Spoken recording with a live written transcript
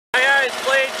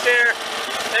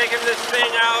this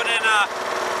thing out in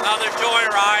another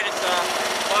joyride. It's a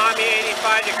balmy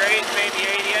 85 degrees, maybe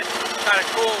 80. Got a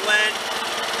cool wind.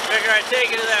 Figure I'd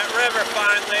take it to that river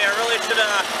finally. I really should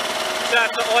have shot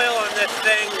the oil on this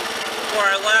thing before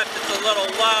I left. It's a little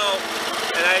low,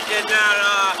 and I did not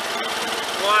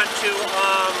want to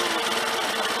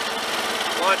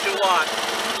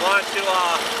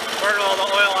burn all the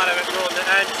oil out of it and ruin the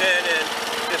engine, and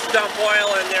just dump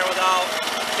oil in there without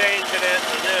changing it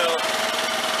anew.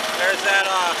 There's that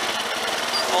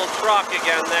old truck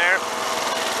again there.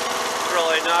 It's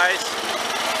really nice.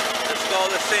 Let's go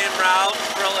the same route.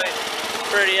 It's really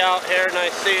pretty out here,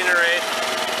 nice scenery.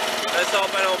 Let's hope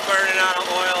I don't burn it out of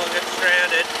oil and get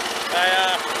stranded.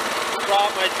 I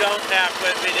brought my jump pack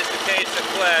with me just in case it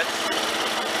quits.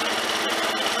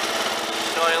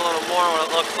 Show you a little more what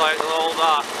it looks like, an old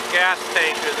gas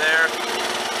tanker there.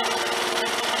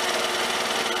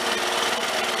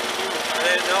 I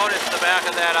didn't notice the back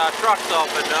of that truck's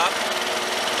opened up.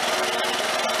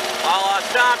 I'll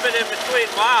stop it in between.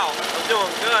 Wow, I'm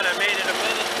doing good. I made it a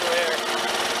minute through here.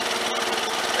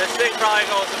 This thing probably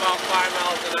goes about 5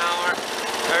 miles an hour.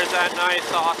 There's that nice,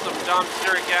 awesome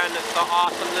dumpster again. It's the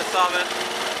awesomeness of it.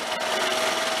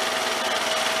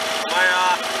 My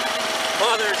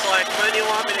mother's like, when do you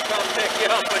want me to come pick you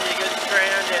up when you get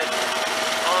stranded?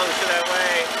 How long should I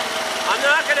wait? I'm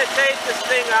not going to take this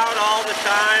thing out all the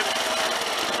time.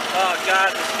 Oh God,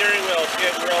 the steering wheel's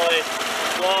getting really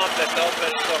swamped. It's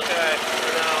open. It's okay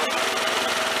for now.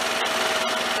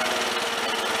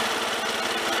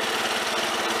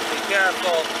 Be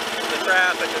careful in the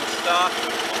traffic and stuff.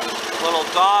 Little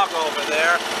dog over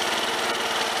there.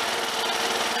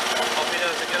 Hope he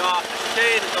doesn't get off the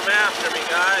chain and come after me,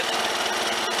 guys.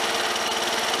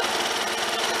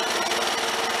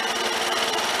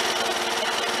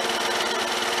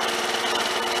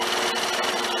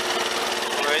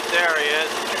 Right there he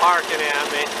is, barking at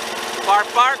me. Bark,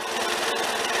 bark!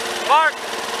 Bark!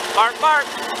 Bark, bark!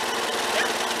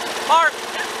 Bark!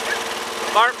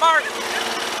 Bark, bark!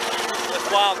 This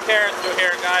wild carrot through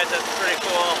here, guys, that's pretty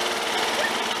cool.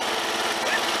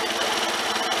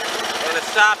 I'm gonna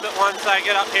stop it once I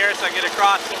get up here so I get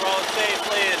across the road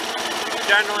safely, and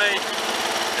generally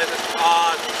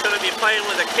shouldn't be playing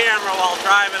with a camera while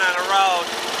driving on a road,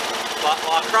 but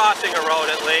while crossing a road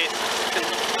at least.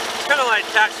 It's kind of like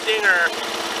texting or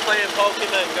playing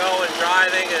Pokemon Go and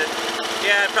driving, and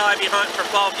yeah, I'd probably be hunting for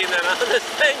Pokemon on this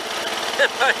thing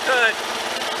if I could.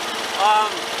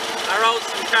 I wrote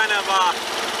some kind of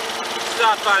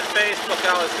stuff on Facebook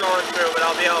I was going through, but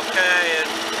I'll be okay, and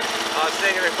I was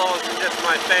thinking of closing just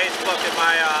my Facebook and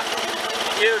my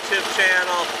YouTube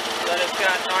channel, but it's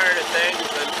got tired of things,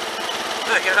 and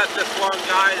I got this one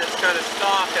guy that's kind of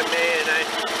stalking me, and I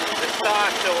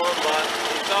talked to him, but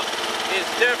he's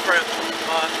different.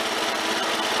 But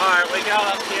alright, we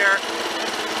got up here.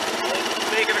 Let's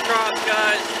make it across,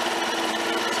 guys.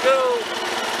 Let's go.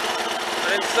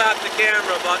 I didn't stop the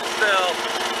camera, but still,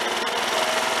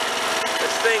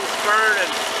 this thing's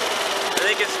burning. I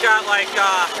think it's got like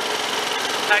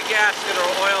head gasket or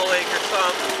oil leak or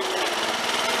something.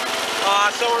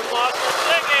 Someone lost their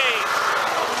ciggies.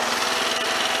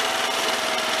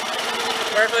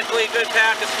 Perfectly good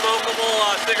pack of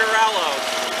smokable cigarillos.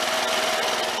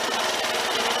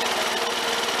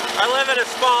 I live in a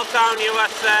small town,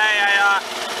 USA. I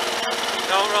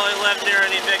don't really live near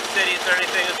any big cities or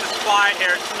anything. It's just quiet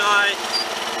here. It's nice.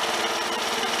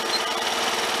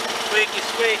 Squeaky,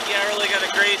 squeaky. I really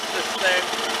gotta grease this thing.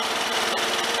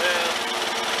 Yeah.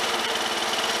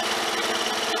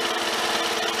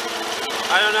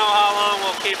 I don't know how long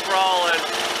we'll keep rolling.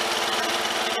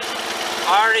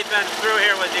 I've already been through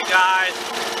here with you guys.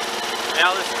 Yeah,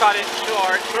 I'll just cut it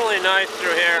short. It's really nice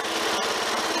through here.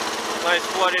 Nice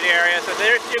wooded area. So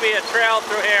there should be a trail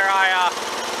through here I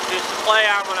used to play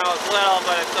on when I was little,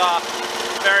 but it's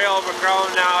very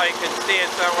overgrown now. You can see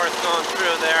it's not worth going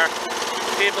through there.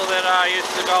 People that used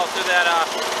to go through that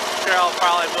trail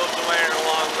probably moved away and are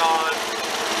long gone.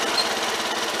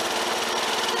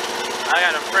 I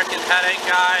got a freaking headache,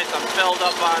 guys. I'm filled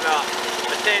up on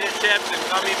potato chips and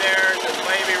gummy bears and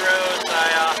Baby Ruths.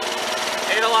 I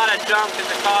ate a lot of junk in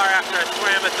the car after I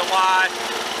swam at the Y.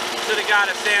 Should have got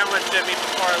a sandwich in me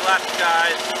before I left,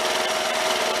 guys.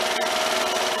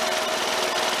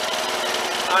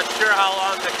 Not sure how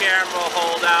long the camera will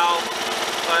hold out,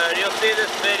 but you'll see this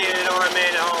video, you know I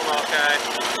made it home okay.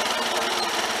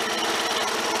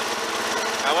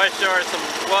 I wish there were some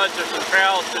woods or some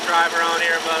trails to drive around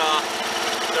here, but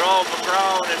they're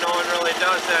overgrown and no one really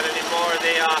does that anymore.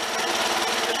 They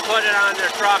just put it on their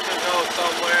truck and go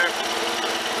somewhere.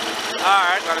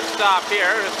 Alright, gotta stop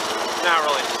here. Not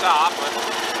really stop, but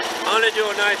I'm gonna do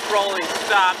a nice rolling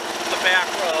stop. This is the back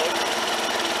road.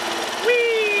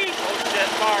 Whee! Oh shit,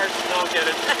 cars. No, I'm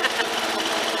kidding.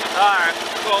 Alright,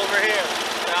 go over here,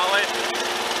 shall we?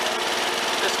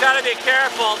 Just gotta be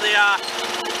careful, the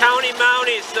county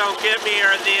mounties don't get me,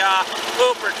 or the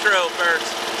Hooper troopers.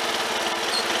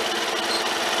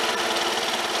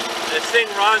 This thing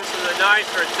runs to the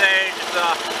nicer age. It's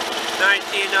a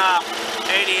 1984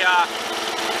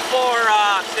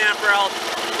 Samper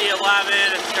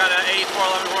lt11. It's got an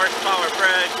 8411 horsepower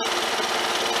bridge.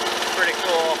 It's pretty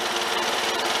cool.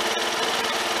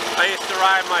 I used to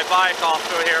ride my bike all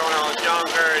through here when I was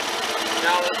younger, and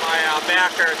now that my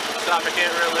back hurts and stuff, I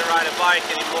can't really ride a bike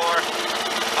anymore.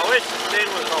 I wish this thing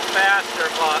would go faster,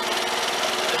 but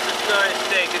it's just nice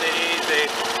taking it easy.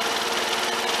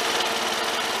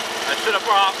 I should have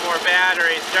brought more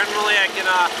batteries. Generally, I can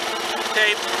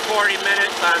tape for 40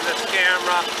 minutes on this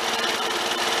camera.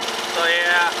 So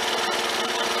yeah,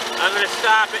 I'm going to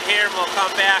stop it here and we'll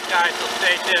come back, guys, so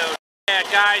stay tuned. Yeah,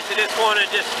 guys, I just want to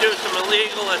do some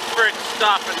illegal as frick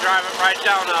stuff and drive it right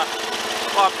down a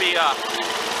bumpy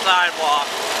sidewalk.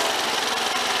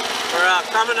 We're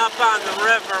coming up on the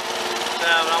river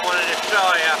that I wanted to show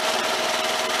you.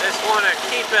 Just want to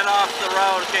keep it off the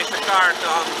road in case a car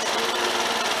comes.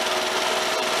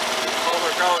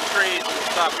 Overgrown trees and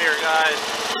stuff here, guys.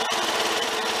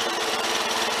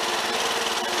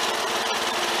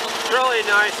 Really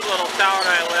nice little town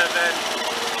I live in.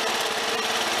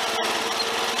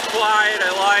 Quiet,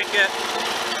 I like it.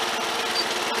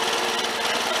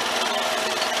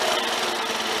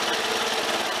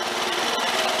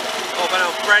 Hope I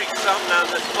don't break something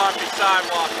on this bumpy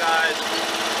sidewalk, guys.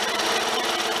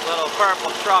 Little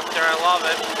purple truck there, I love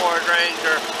it. Ford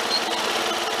Ranger.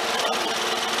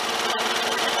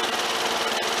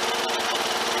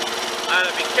 I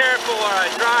gotta be careful where I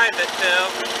drive it to.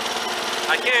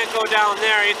 I can't go down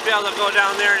there. I used to be able to go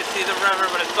down there to see the river,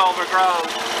 but it's overgrown.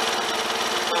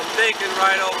 So I'm thinking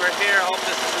right over here. I hope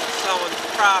this isn't someone's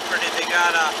property. They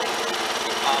got a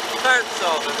fence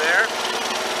over there.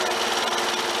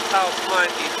 This house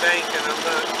might be vacant, I'm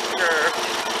not sure.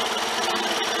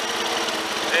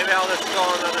 Maybe I'll just go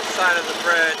on the other side of the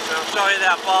bridge. And I'll show you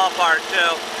that ballpark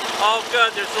too. Oh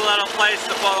good, there's a little place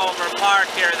to pull over and park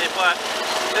here. They put,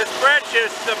 this bridge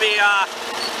used to be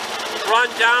run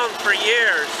down for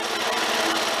years.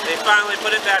 They finally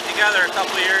put it back together a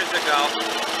couple years ago.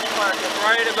 Park it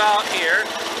right about here.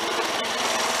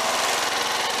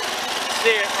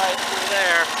 See it right through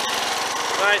there.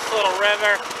 Nice little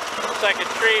river. Looks like a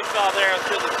tree fell there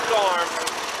through the storm.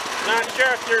 Not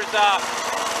sure if there's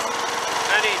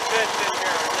any fish in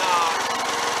here or not.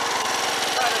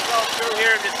 Try to go through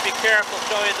here and just be careful.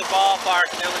 Show you the ballpark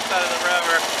on the other side of the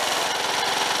river.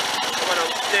 I'm gonna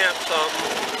stamp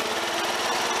something.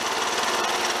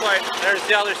 Right, there's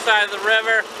the other side of the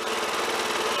river.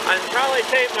 I'd probably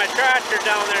take my tractor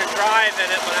down there and drive in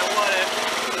it, but I wouldn't.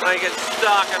 When I get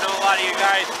stuck, I know a lot of you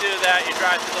guys do that. You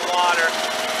drive through the water.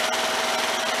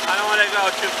 I don't want to go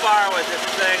too far with this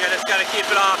thing. I just got to keep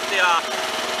it off the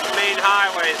main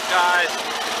highways, guys.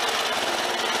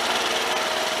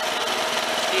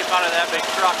 Keep out of that big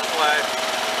truck's way.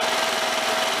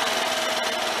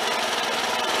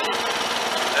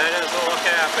 And it doesn't look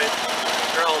happy.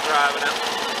 Girl driving it.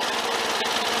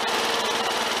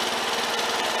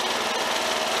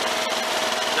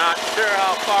 Not sure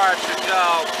how far I should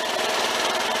go.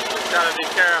 Just gotta be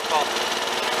careful.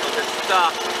 I'll get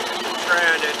stuck,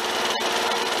 stranded.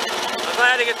 I'm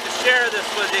glad to get to share this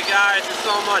with you guys. It's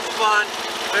so much fun.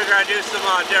 Figure I do some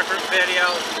different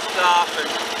videos and stuff.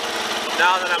 And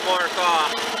now that I'm more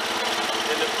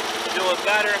doing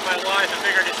better in my life, I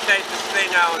figured I'd just take this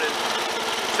thing out and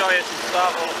show you some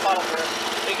stuff on the puddle here.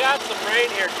 We got some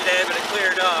rain here today, but it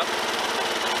cleared up.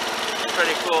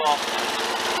 Pretty cool.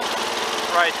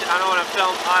 Right, I don't want to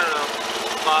film, I don't know,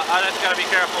 but I just gotta be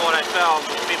careful what I film,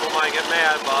 because people might get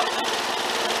mad, but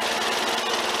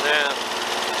yeah,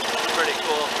 pretty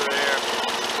cool through here.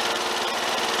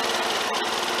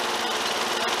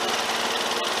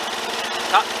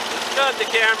 It's good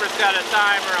the camera's got a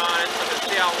timer on it, so I can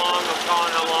see how long I'm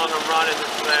going, how long I'm running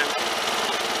this thing.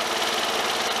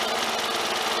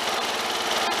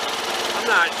 I'm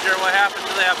not sure what happened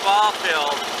to that ball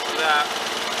field that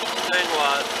thing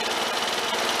was.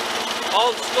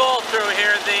 Old school through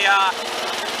here,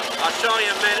 I'll show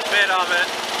you a bit of it.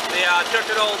 They took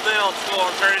an old middle school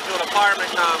and turned it into an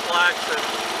apartment complex, and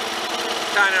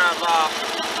it's kind of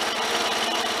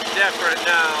different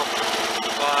now,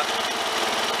 but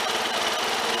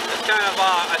it's kind of,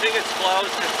 I think it's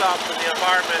closed or something. The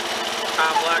apartment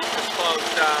complex is closed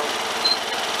down.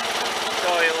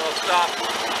 Show you a little stuff.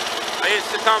 I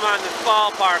used to come on this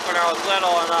ballpark when I was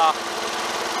little and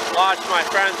watch my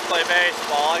friends play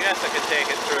baseball. I guess I can take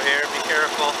it through here. Be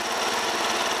careful.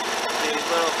 Be a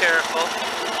little careful.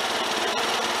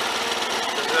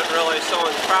 Isn't really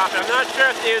someone's property. I'm not sure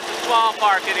if they use this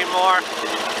ballpark anymore.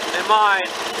 They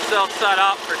might still set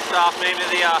up for stuff. Maybe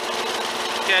the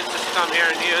kids just come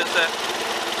here and use it.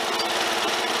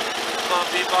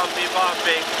 Bumpy, bumpy,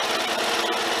 bumpy.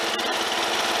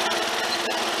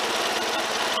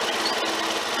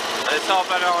 I just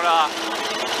hope I don't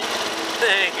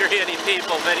angry any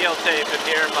people videotaping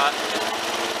here, but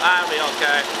I'll be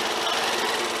okay.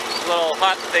 This little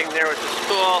hut thing there, which is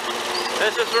cool.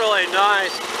 This is really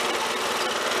nice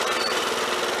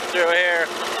through here.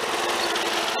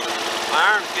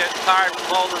 My arm's getting tired from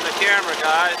holding the camera,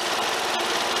 guys.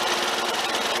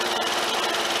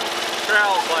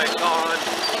 Trail's like gone.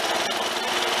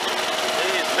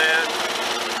 Jeez, man.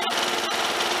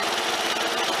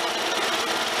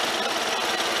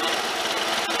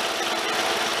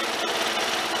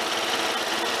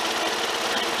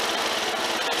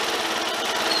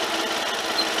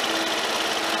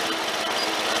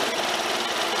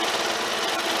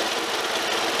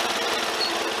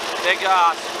 Big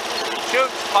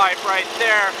chutes pipe right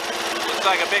there. Looks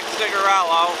like a big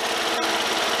cigarello.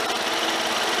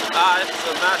 This is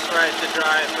a mess right to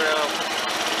drive through.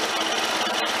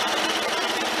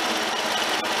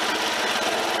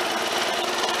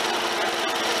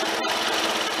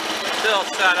 Still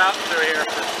set up through here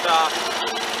for stuff.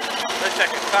 Wish I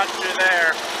could cut through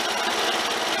there.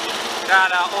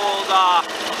 Got an old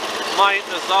Mike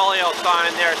Bleach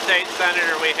sign there, state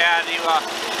senator we had. He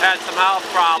had some health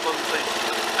problems. He's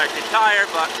like retired,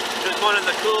 but he was one of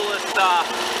the coolest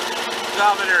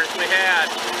governors we had.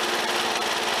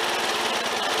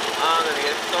 I'm gonna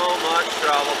get so much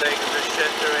trouble taking this shit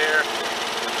through here.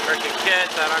 Freaking kids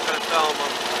that I'm gonna film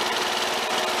them.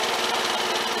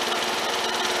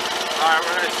 Alright,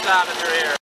 we're gonna stop it through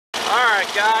here.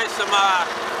 Alright guys, some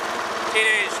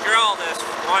teenage girl just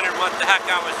wondered what the heck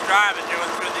I was driving doing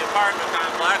through the apartment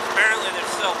complex. Apparently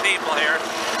there's still people here.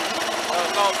 I'll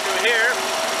go through here,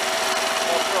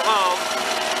 go through home.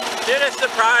 Did a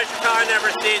surprise, you probably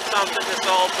never seen something this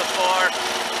old before.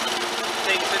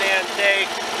 Things an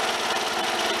antique.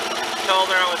 Told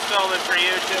her I was filming for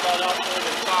YouTube, I don't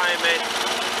even find me.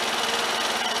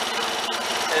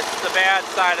 This is the bad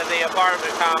side of the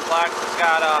apartment complex. It's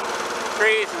got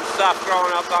trees and stuff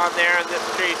growing up on there, and this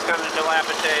tree's kind of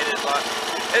dilapidated, but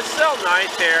it's still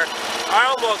nice here. I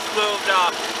almost moved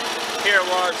here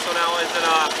once when I was in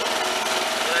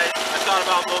I thought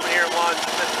about moving here once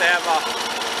just to have a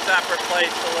separate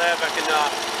place to live. I can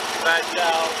rent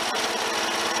out.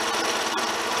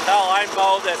 Hell, I'd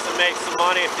mow this and make some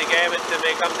money if they gave it to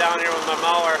me. Come down here with my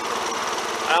mower.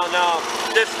 I don't know.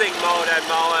 This thing mowed, I'd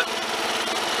mow it.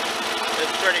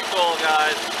 It's pretty cool,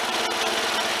 guys.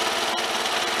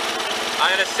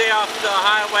 I'm gonna stay off the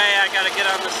highway. I gotta get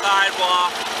on the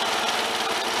sidewalk.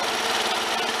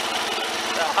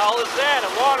 The hell is that?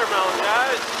 A watermelon,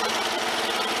 guys.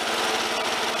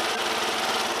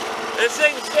 This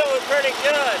thing's doing pretty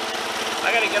good.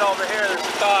 I gotta get over here. There's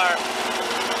a car.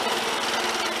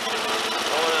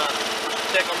 I wanna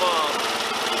take them off.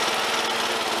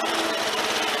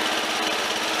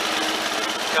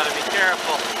 Gotta be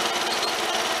careful.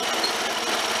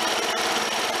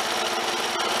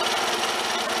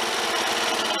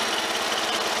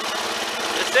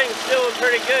 This thing's doing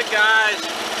pretty good, guys.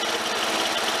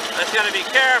 I just gotta be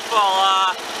careful.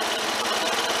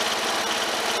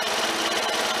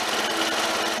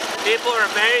 People are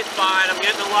amazed by it. I'm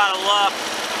getting a lot of looks.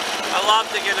 I love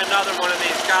to get another one of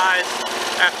these guys.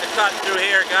 I have to cut through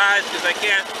here, guys, because I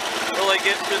can't really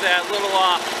get through that little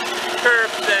curve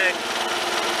thing.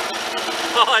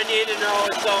 All I need to know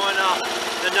is someone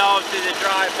to know to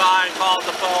drive by and call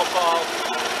the popo.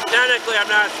 Technically, I'm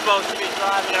not supposed to be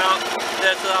driving out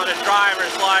this without a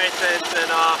driver's license, and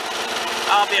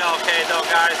I'll be okay though,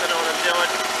 guys. I know what I'm doing.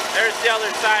 There's the other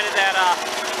side of that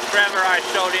river I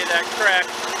showed you, that creek.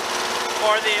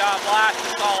 Before the blast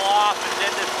is all off and did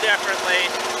this differently,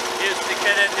 used to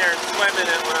get in there and swim in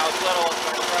it when I was little with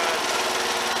my friends.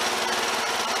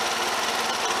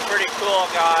 Pretty cool,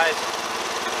 guys.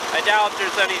 I doubt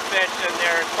there's any fish in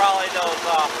there. It's probably those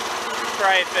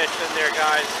stray fish in there,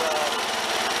 guys.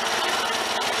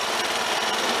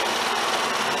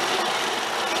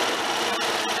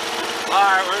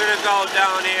 Alright, we're gonna go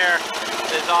down here.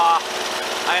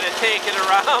 I'm gonna take it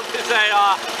around because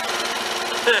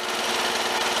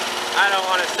I don't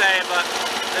want to say, but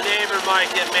the neighbor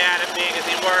might get mad at me because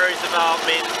he worries about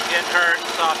me getting hurt and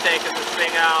stop taking this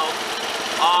thing out.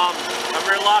 I'm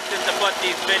reluctant to put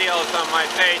these videos on my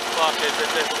Facebook as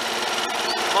it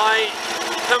might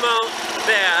come out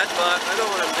bad, but I know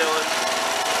what I'm doing.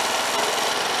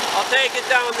 I'll take it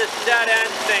down this dead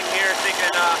end thing here so you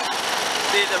can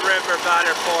see the river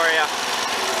better for you.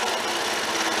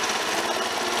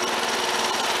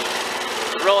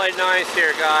 Really nice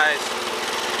here, guys.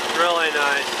 Really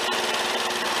nice.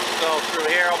 Go through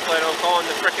here. Hopefully I don't go in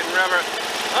the frickin' river.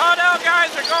 Oh no,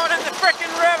 guys, we're going in the frickin'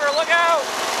 river. Look out!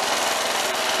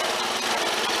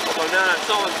 Hope I'm not on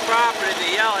someone's property.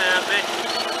 They're yelling at me.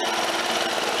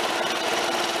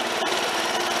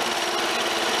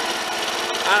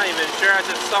 I'm not even sure if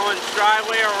it's someone's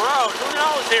driveway or road. Who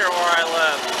knows here where I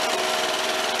live?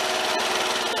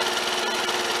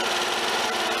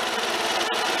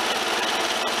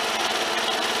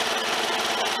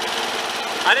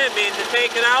 I didn't mean to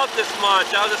take it out this much.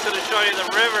 I was just going to show you the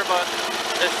river, but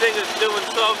this thing is doing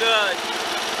so good.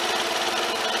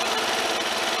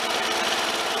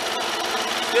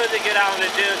 It's good to get out and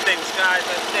do things, guys.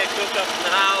 I stay cooped up in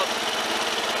the house.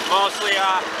 Mostly,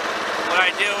 what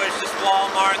I do is just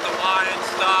Walmart, the wine and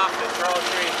stuff, and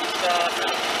groceries and stuff.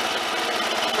 And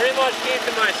pretty much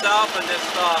keeping myself and just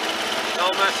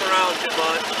don't mess around too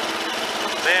much.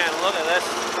 Man, look at this.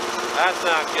 That's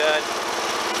not good.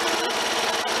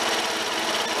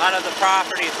 A lot of the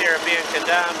properties here are being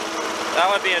condemned. That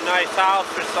would be a nice house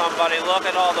for somebody. Look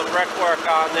at all the brickwork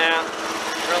on that.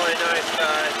 Really nice,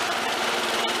 guys.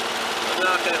 I'm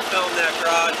not going to film that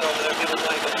garage over there. People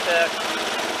like a tick.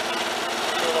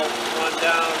 A little run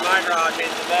down. My garage ain't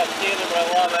the best either, but I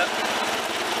love it.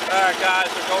 Alright,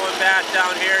 guys, we're going back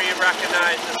down here. You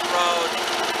recognize this road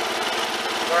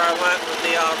where I went with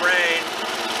the rain.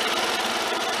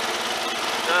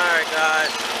 Alright, guys.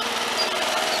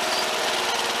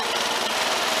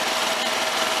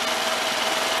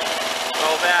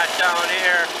 Go back down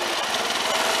here.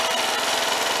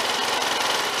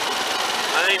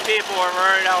 I think people were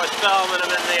worried I was filming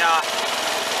them in the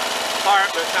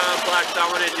apartment complex. I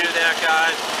want to do that,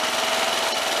 guys.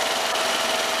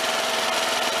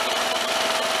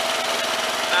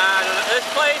 This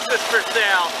place is for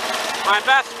sale. My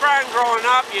best friend growing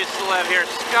up used to live here,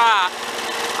 Scott.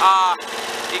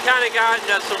 He kind of got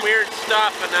into some weird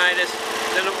stuff, and I just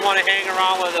didn't want to hang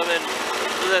around with him. And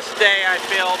to this day, I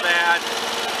feel bad.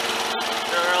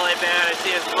 Really bad. I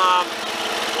see his mom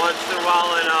once in a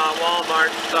while in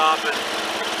Walmart and stuff, and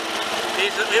he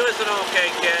was an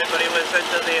okay kid, but he was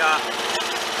into the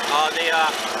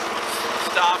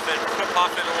stuff and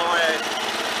puffing away.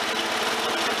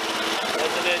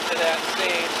 Wasn't into that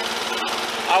scene.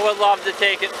 I would love to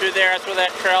take it through there. That's where that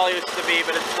trail used to be,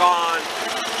 but it's gone.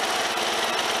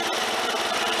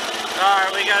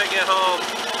 Alright, we gotta get home.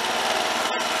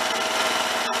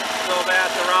 Go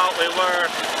back the route we were.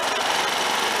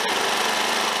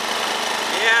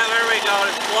 Yeah, there we go.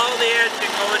 Just blow the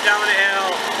engine going down the hill.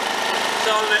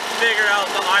 So figure out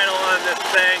the idle on this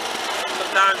thing.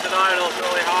 Sometimes an idle is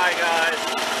really high, guys.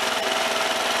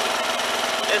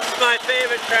 It's my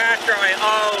favorite tractor I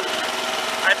own.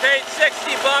 I paid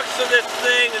 $60 for this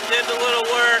thing and did a little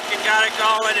work and got it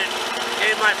going and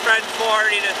gave my friend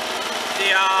 40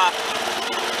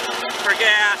 for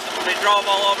gas. We drove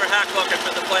all over heck looking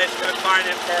for the place, couldn't find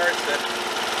it first. And,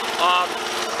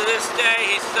 to this day,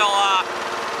 he's still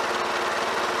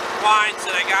whines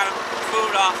that I got him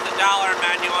food off the dollar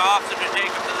menu. I offered to take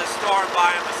him to the store and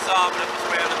buy him a sub, and it was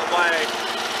way out of the way.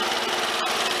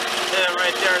 And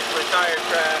right there is my tire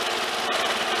track.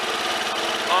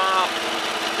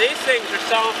 These things are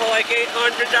selling for like $800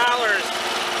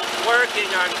 working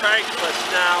on Craigslist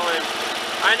now, and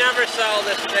I never sell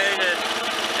this thing, and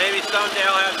maybe someday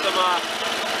I'll have some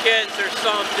kids or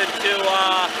something to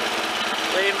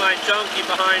leave my junkie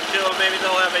behind too, and maybe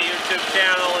they'll have a YouTube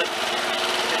channel and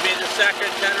it'd be the second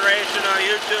generation on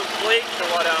YouTube Bleach or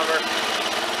whatever.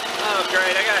 Oh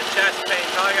great, I got a chest pain,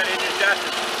 so I got indigestion.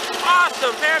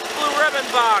 Awesome, Pabst Blue Ribbon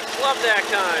box, love that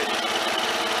kind.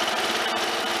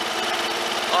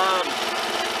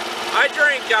 I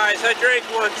drink, guys. I drink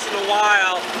once in a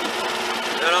while,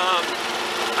 and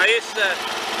I used to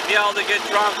be able to get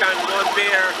drunk on one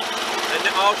beer, and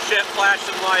oh shit,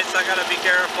 flashing lights, I gotta be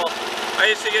careful. I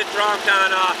used to get drunk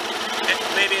on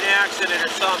maybe an accident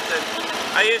or something.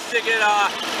 I used to get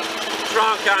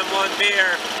drunk on one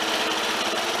beer,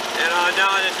 and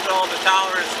now I just build a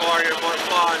tolerance for it, more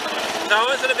fun. So I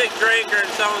wasn't a big drinker,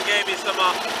 and someone gave me some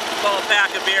little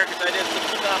pack of beer because I did some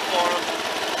stuff for them.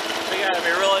 We gotta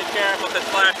be really careful with the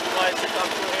flashing lights that come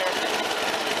through here.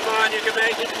 Come on, you can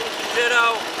make it.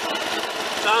 Ditto.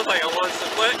 Sounds like it wants to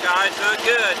quit, guys. Not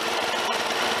good.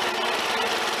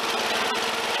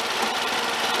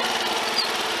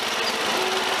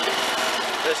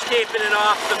 Just keeping it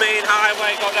off the main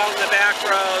highway, go down the back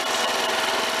roads.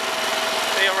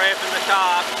 See it right from the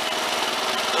top.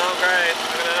 Oh great,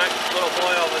 I got a nice little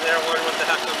boy over there wondering what the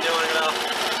heck I'm doing. I'm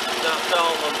not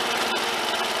filming him.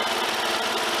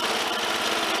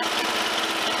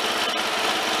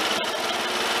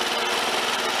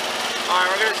 Alright,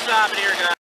 we're going to stop it here,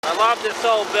 guys. I love this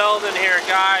old building here,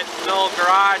 guys. It's an old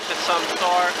garage of some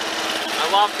sort. I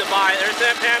love to buy, there's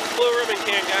that Pabst Blue Ribbon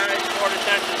can, guys, short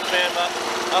attention span, but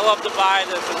I love to buy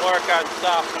this and work on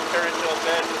stuff and turn it into a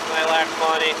business when I lack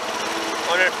money.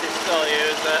 Wonder if they still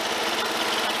use it.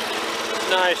 It's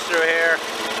nice through here.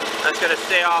 That's going to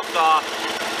stay off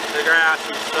the grass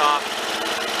and stuff.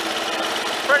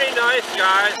 Pretty nice,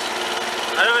 guys.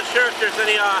 I'm not sure if there's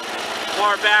any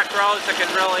more back roads that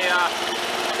can really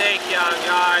take you on,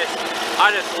 guys. I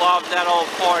just love that old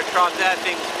Ford truck. That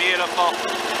thing's beautiful.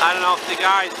 I don't know if the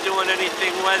guy's doing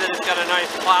anything with it. It's got a nice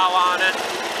plow on it.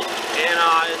 And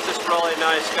it's just really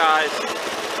nice, guys.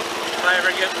 If I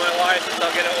ever get my license,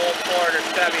 I'll get an old Ford or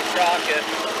Chevy truck.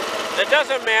 It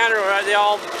doesn't matter. They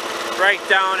all break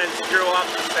down and screw up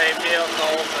the same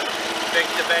vehicles. And big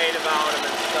debate about them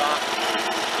and stuff.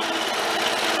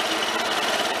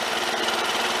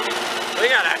 We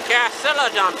got a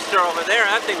Casilla dumpster over there.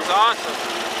 That thing's awesome.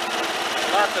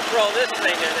 I'll have to throw this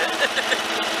thing in it.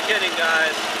 Kidding,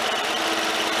 guys.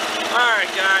 Alright,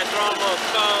 guys, we're almost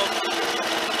home.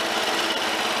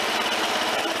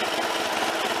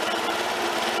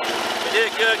 We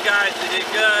did good, guys. We did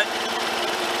good.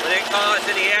 We didn't cause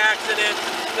any accidents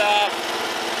and stuff.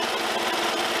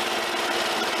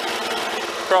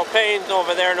 Propane's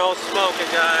over there, no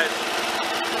smoking, guys.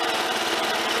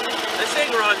 This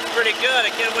thing runs pretty good.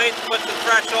 I can't wait to put some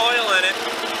fresh oil in it.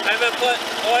 I haven't put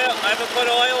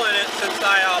oil in it since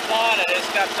I bought it. I just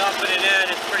kept dumping it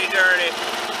in. It's pretty dirty.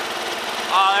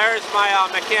 There's my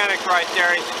mechanic right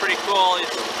there. He's pretty cool.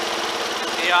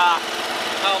 He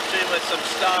helps me with some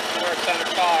stuff. He works on a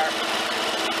car.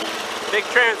 Big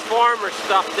transformer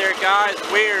stuff there, guys.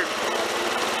 Weird.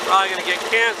 Probably gonna get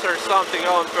cancer or something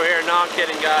going through here. No, I'm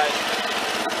kidding, guys.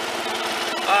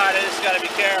 Alright, I just gotta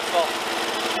be careful.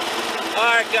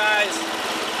 Alright, guys.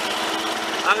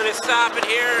 I'm going to stop it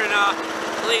here and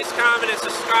please comment and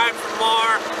subscribe for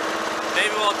more. Maybe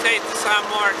we'll take this on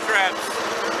more trips.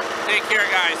 Take care,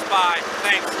 guys. Bye.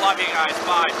 Thanks. Love you guys.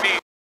 Bye. Peace.